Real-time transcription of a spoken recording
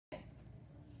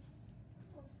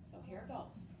here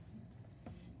goes.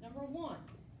 Number one,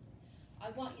 I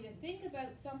want you to think about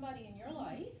somebody in your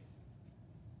life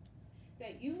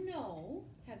that you know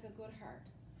has a good heart.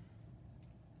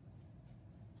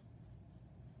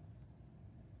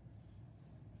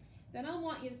 Then I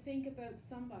want you to think about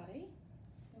somebody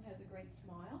who has a great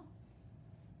smile.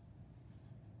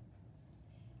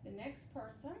 The next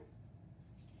person,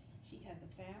 she has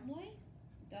a family.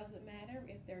 Doesn't matter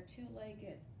if they're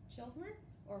two-legged children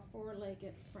or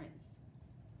four-legged friends.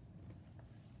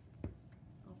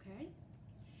 Okay?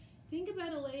 Think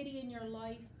about a lady in your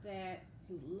life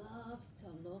who loves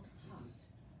to look hot.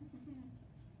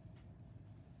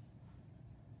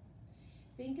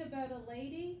 Think about a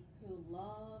lady who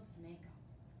loves makeup.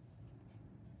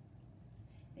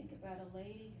 Think about a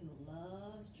lady who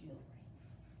loves jewelry.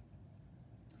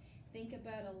 Think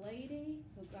about a lady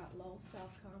who's got low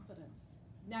self-confidence.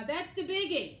 Now that's the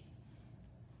biggie.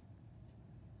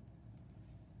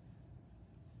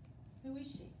 Who is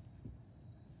she?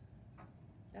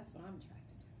 That's what I'm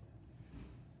attracted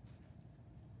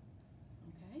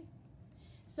to. Okay?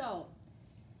 So,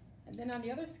 and then on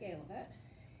the other scale of it,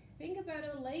 think about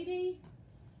a lady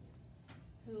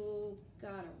who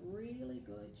got a really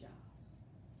good job.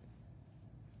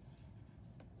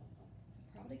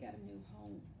 Probably got a new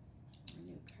home, a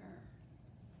new car.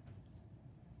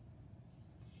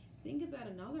 Think about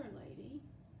another lady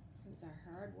who's a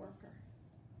hard worker.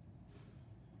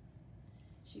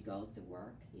 She goes to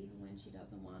work even when she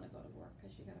doesn't want to go to work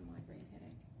because she got a migraine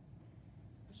headache.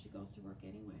 But she goes to work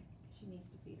anyway because she needs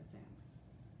to feed her family.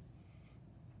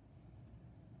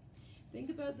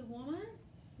 Think about the woman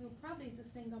who probably is a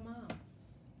single mom.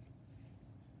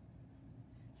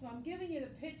 So I'm giving you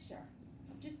the picture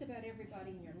of just about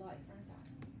everybody in your life, aren't I?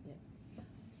 Yes.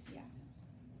 Yeah.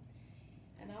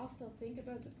 And also think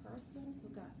about the person who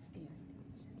got skin.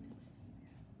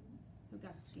 Who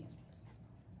got skin.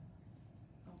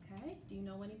 Okay? Do you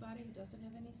know anybody who doesn't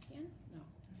have any skin? No.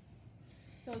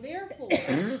 So therefore,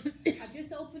 I've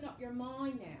just opened up your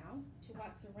mind now to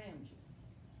what's around you.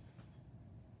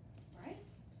 Right?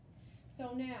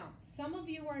 So now, some of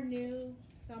you are new,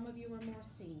 some of you are more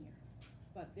senior.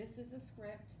 But this is a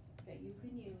script that you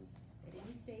can use at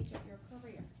any stage of your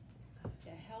career to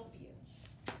help you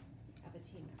have a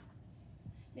team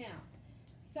member. Now,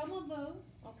 some of them,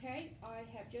 okay, I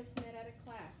have just met at a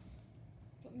class.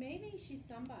 But maybe she's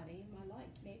somebody in my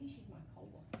life. Maybe she's my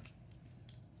coworker.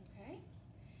 Okay?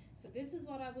 So this is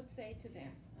what I would say to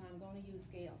them. I'm going to use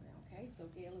Gail now, okay? So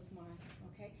Gail is my,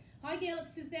 okay? Hi Gail,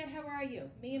 it's Suzette. How are you?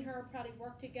 Me and her probably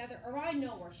work together, or I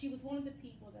know her. She was one of the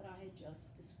people that I had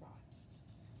just described.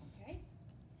 Okay?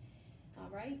 All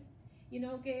right? You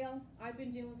know, Gail, I've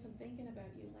been doing some thinking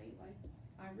about you lately.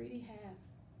 I really have.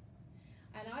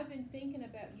 And I've been thinking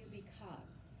about you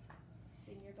because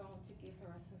then you're going to give her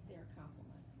a sincere compliment.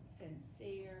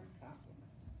 Sincere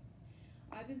compliment.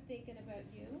 I've been thinking about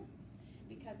you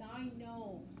because I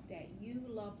know that you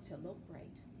love to look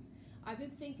great. I've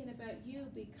been thinking about you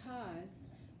because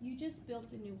you just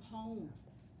built a new home.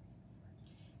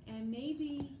 And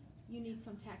maybe you need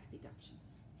some tax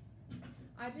deductions.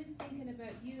 I've been thinking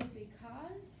about you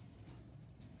because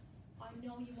I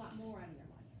know you want more out of your life.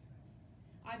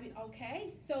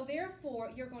 Okay, so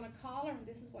therefore you're going to call her and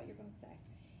this is what you're going to say.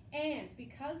 And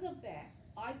because of that,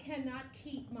 I cannot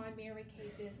keep my Mary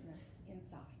Kay business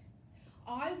inside.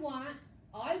 I want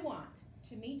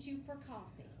to meet you for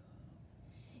coffee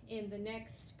in the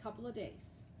next couple of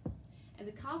days. And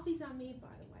the coffee's on me, by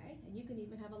the way, and you can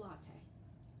even have a latte.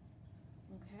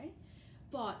 Okay?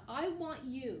 But I want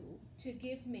you to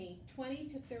give me 20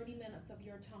 to 30 minutes of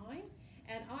your time,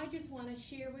 and I just want to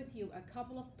share with you a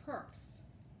couple of perks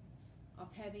of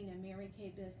having a Mary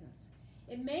Kay business.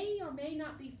 It may or may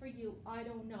not be for you, I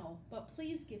don't know, but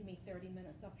please give me 30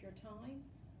 minutes of your time.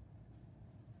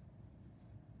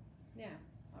 Now,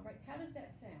 all right, how does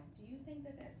that sound? Do you think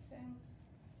that that sounds,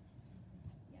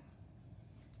 yeah.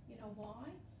 You know why?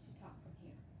 You talk from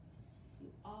here. You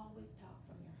always talk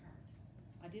from your heart.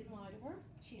 I didn't lie to her.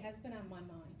 She has been on my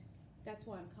mind. That's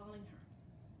why I'm calling her,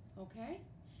 okay?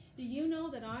 Do you know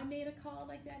that I made a call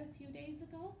like that a few days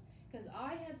ago? Because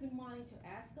I have been wanting to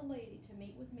ask a lady to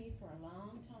meet with me for a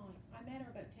long time. I met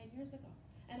her about 10 years ago.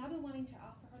 And I've been wanting to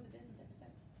offer her the business ever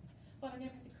since. But I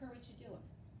never had the courage to do it.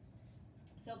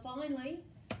 So finally,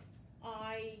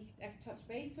 I touched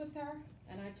base with her.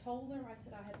 And I told her, I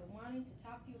said, I have been wanting to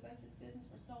talk to you about this business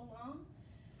for so long.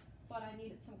 But I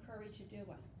needed some courage to do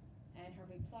it. And her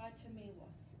reply to me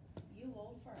was, you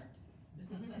old fart.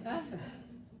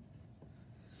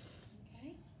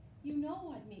 Okay? You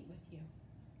know I'd meet with you.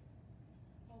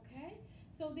 Okay?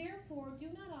 So therefore, do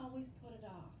not always put it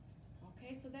off.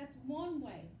 Okay, so that's one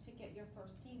way to get your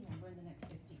first team member in the next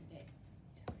 15 days.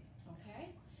 Okay?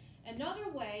 Another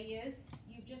way is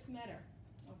you've just met her,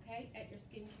 okay, at your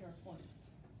skincare appointment.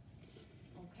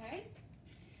 Okay?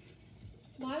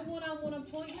 My one-on-one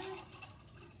appointments,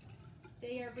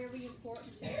 they are very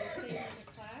important to the same as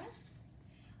a class.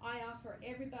 I offer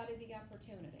everybody the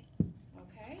opportunity,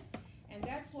 okay? And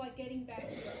that's why getting back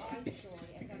to your eye story,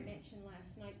 as I mentioned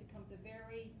last night, becomes a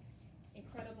very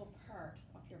incredible part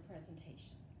of your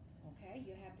presentation, okay?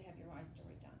 You have to have your eye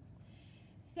story done.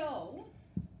 So,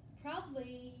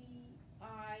 probably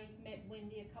I met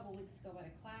Wendy a couple weeks ago at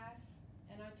a class,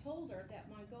 and I told her that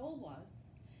my goal was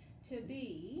to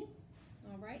be,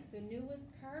 all right, the newest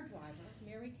car driver,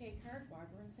 Mary Kay car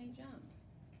driver in St. John's.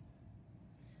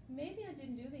 Maybe I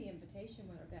didn't do the invitation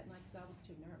with her that night because I was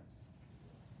too nervous.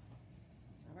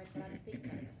 All right, but I've been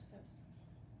thinking about it ever since.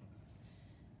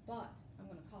 But I'm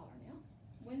going to call her now.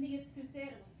 Wendy, it's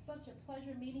Suzette. It was such a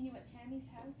pleasure meeting you at Tammy's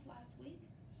house last week.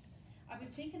 I've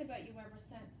been thinking about you ever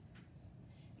since.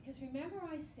 Because remember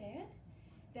I said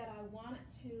that I wanted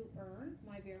to earn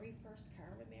my very first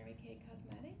car with Mary Kay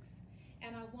Cosmetics?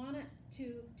 And I wanted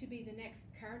to be the next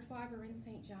car driver in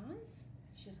St. John's?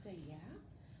 She'll say, yeah.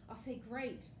 I'll say,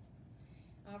 great.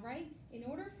 All right? In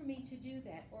order for me to do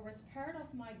that, or as part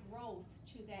of my growth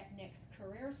to that next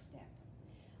career step,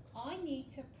 I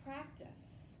need to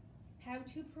practice how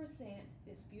to present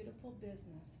this beautiful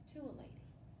business to a lady.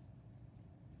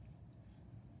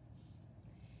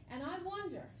 And I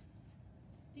wondered,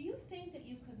 do you think that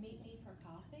you could meet me for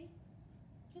coffee?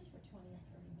 Just for 20 or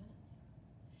 30 minutes.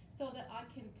 So that I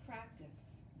can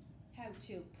practice how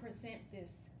to present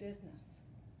this business.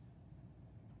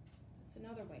 It's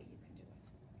another way you can do it.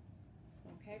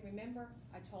 Okay, remember,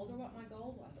 I told her what my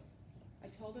goal was. I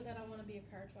told her that I want to be a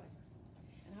car driver.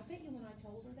 And I bet you when I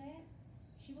told her that,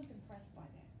 she was impressed by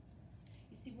that.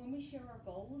 You see, when we share our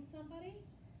goal with somebody,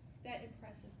 that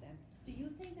impresses them. Do you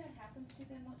think that happens to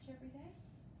them much every day?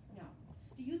 No.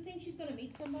 Do you think she's going to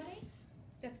meet somebody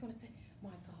that's going to say,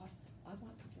 my God, I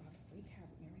want to drive a free car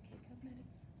with Mary Kay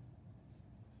Cosmetics?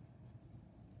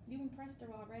 You impressed her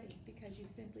already because you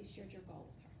simply shared your goal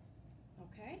with her.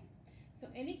 Okay? So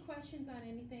any questions on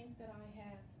anything that I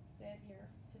have said here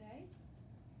today?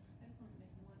 I just want to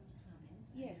make one comment.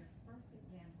 Yes. On your first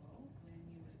example, when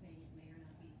you were saying it may or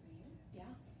not be for you.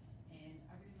 Yeah. And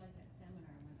I really liked that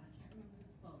seminar when I can't remember who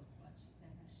spoke, but she said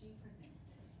how she presents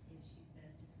it is she says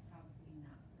it's probably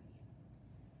not for you.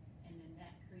 And then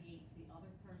that creates the other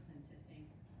person to think,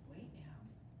 wait now,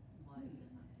 what is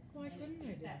it? Why And couldn't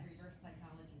I it's do that that? reverse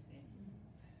psychology thing.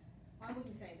 I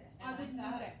wouldn't say that. I wouldn't do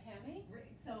thought- that, Tammy.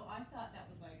 So I thought that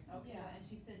was like, okay, Yeah. and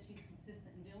she said she's consistent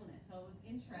in doing it, so it was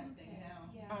interesting Okay, how.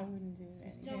 yeah. I wouldn't do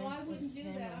that. No, I wouldn't do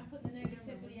that. Tamara. I'm putting the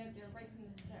negativity out there right from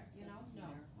the start, you know? No.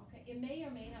 Okay, it may or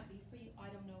may not be for you.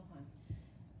 I don't know, hon.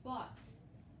 But,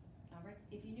 all right,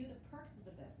 if you knew the perks of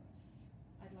the business,